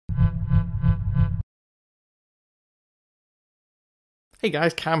Hey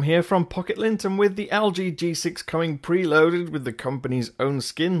guys, Cam here from Pocket-lint, and with the LG G6 coming preloaded with the company's own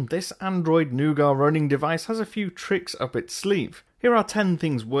skin, this Android Nougat running device has a few tricks up its sleeve. Here are 10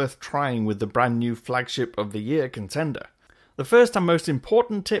 things worth trying with the brand new flagship of the year contender. The first and most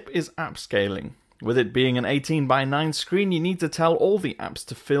important tip is app scaling. With it being an 18:9 screen, you need to tell all the apps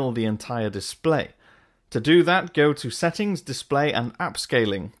to fill the entire display. To do that, go to Settings, Display and App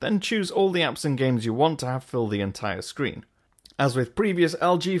Scaling, then choose all the apps and games you want to have fill the entire screen. As with previous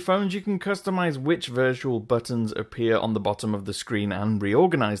LG phones, you can customize which virtual buttons appear on the bottom of the screen and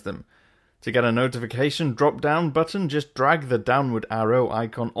reorganize them. To get a notification drop-down button, just drag the downward arrow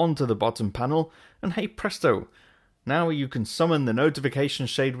icon onto the bottom panel, and hey presto! Now you can summon the notification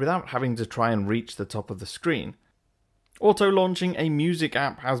shade without having to try and reach the top of the screen. Auto-launching a music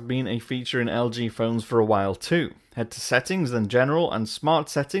app has been a feature in LG phones for a while too. Head to Settings, then General and Smart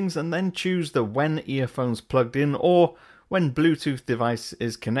Settings, and then choose the When Earphones Plugged In or When Bluetooth Device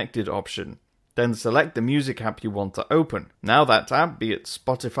is Connected option. Then select the music app you want to open. Now that app, be it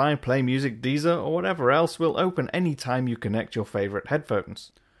Spotify, Play Music, Deezer, or whatever else, will open anytime you connect your favorite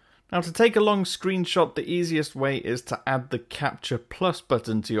headphones. Now to take a long screenshot, the easiest way is to add the Capture Plus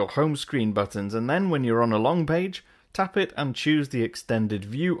button to your home screen buttons, and then when you're on a long page, tap it and choose the Extended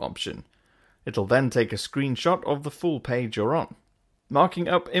View option. It'll then take a screenshot of the full page you're on. Marking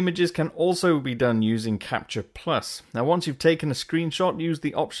up images can also be done using Capture Plus. Now once you've taken a screenshot, use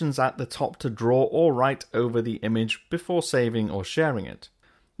the options at the top to draw or write over the image before saving or sharing it.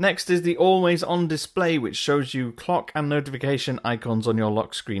 Next is the Always On display, which shows you clock and notification icons on your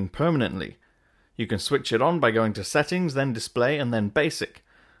lock screen permanently. You can switch it on by going to Settings, then Display and then Basic.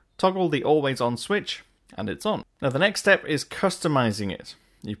 Toggle the Always On switch and it's on. Now the next step is customizing it.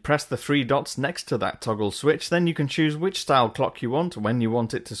 You press the 3 dots next to that toggle switch, then you can choose which style clock you want, when you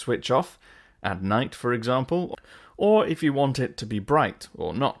want it to switch off, at night for example, or if you want it to be bright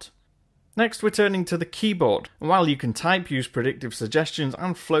or not. Next we're turning to the keyboard. While you can type, use predictive suggestions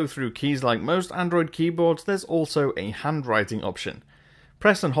and flow through keys like most Android keyboards, there's also a handwriting option.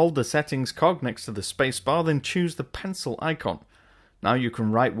 Press and hold the settings cog next to the spacebar, then choose the pencil icon. Now you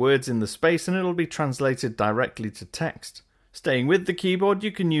can write words in the space and it'll be translated directly to text. Staying with the keyboard,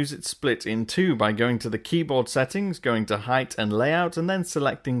 you can use it split in two by going to the keyboard settings, going to height and layout, and then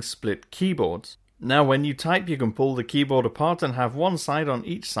selecting split keyboards. Now when you type, you can pull the keyboard apart and have one side on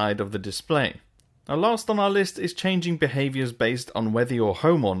each side of the display. Now last on our list is changing behaviors based on whether you're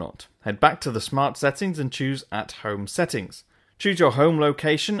home or not. Head back to the smart settings and choose At Home Settings. Choose your home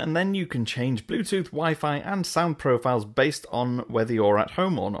location and then you can change Bluetooth, Wi-Fi and sound profiles based on whether you're at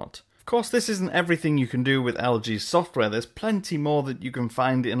home or not. Of course, this isn't everything you can do with LG's software. There's plenty more that you can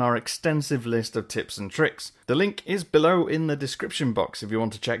find in our extensive list of tips and tricks. The link is below in the description box if you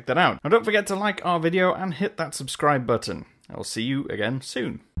want to check that out. And don't forget to like our video and hit that subscribe button. I'll see you again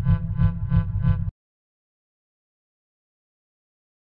soon.